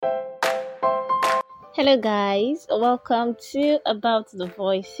Hello, guys. Welcome to About the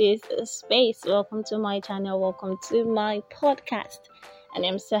Voices space. Welcome to my channel. Welcome to my podcast. And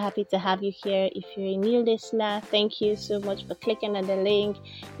I'm so happy to have you here. If you're a new listener, thank you so much for clicking on the link.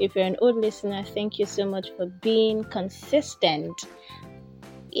 If you're an old listener, thank you so much for being consistent.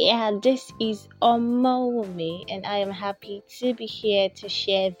 Yeah, this is Omowumi, and I am happy to be here to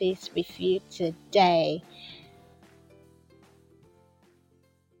share this with you today.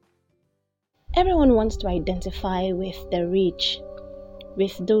 Everyone wants to identify with the rich,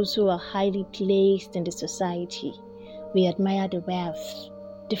 with those who are highly placed in the society. We admire the wealth,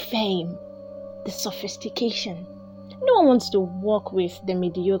 the fame, the sophistication. No one wants to walk with the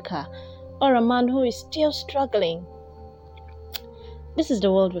mediocre or a man who is still struggling. This is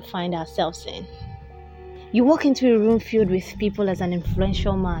the world we find ourselves in. You walk into a room filled with people as an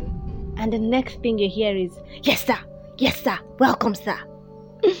influential man, and the next thing you hear is, "Yes, sir, welcome, sir."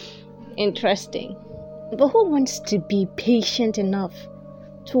 Interesting. But who wants to be patient enough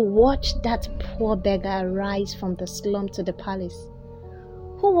to watch that poor beggar rise from the slum to the palace?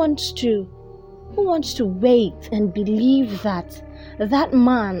 Who wants to wait and believe that that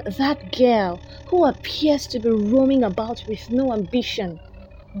man, that girl who appears to be roaming about with no ambition,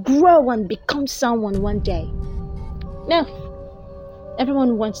 grow and become someone one day? No.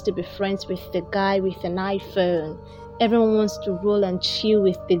 Everyone wants to be friends with the guy with an iPhone. Everyone wants to roll and chill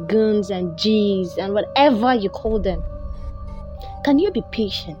with the goons and G's and whatever you call them. Can you be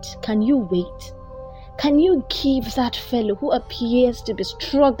patient? Can you wait? Can you give that fellow who appears to be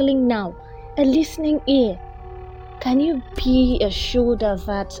struggling now a listening ear? Can you be a shoulder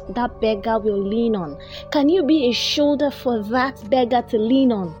that beggar will lean on? Can you be a shoulder for that beggar to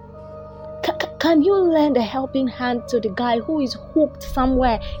lean on? Can you lend a helping hand to the guy who is hooked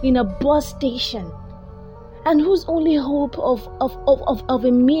somewhere in a bus station and whose only hope of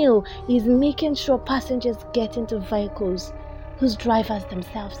a meal is making sure passengers get into vehicles whose drivers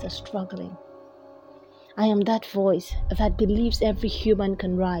themselves are struggling? I am that voice that believes every human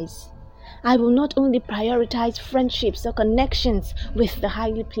can rise. I will not only prioritize friendships or connections with the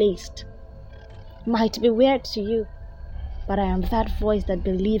highly placed. Might be weird to you, but I am that voice that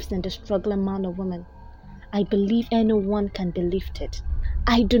believes in the struggling man or woman. I believe anyone can be lifted.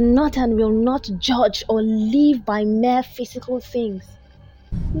 I do not and will not judge or live by mere physical things.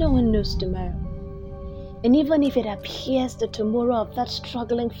 No one knows tomorrow. And even if it appears the tomorrow of that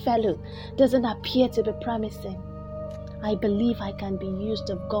struggling fellow doesn't appear to be promising, I believe I can be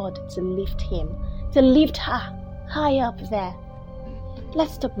used of God to lift him, to lift her high up there.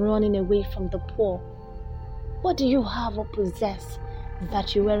 Let's stop running away from the poor. What do you have or possess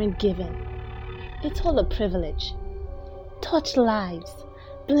that you weren't given? It's all a privilege. Touch lives,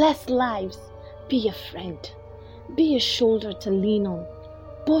 bless lives, be a friend, be a shoulder to lean on,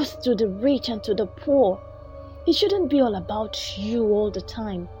 both to the rich and to the poor. It shouldn't be all about you all the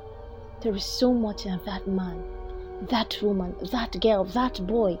time. There is so much in that man, that woman, that girl, that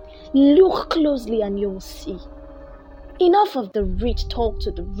boy. Look closely and you'll see. Enough of the rich talk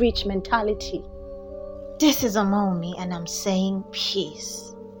to the rich mentality. This is Omowumi and I'm saying peace.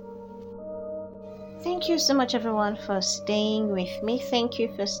 Thank you so much everyone for staying with me. Thank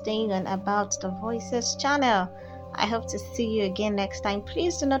you for staying on About the Voices channel. I hope to see you again next time.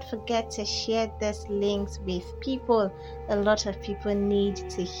 Please do not forget to share these links with people. A lot of people need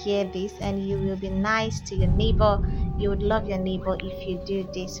to hear this, and you will be nice to your neighbor. You would love your neighbor if you do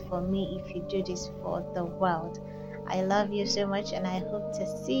this for me, if you do this for the world. I love you so much and I hope to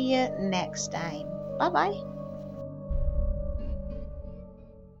see you next time. Bye bye.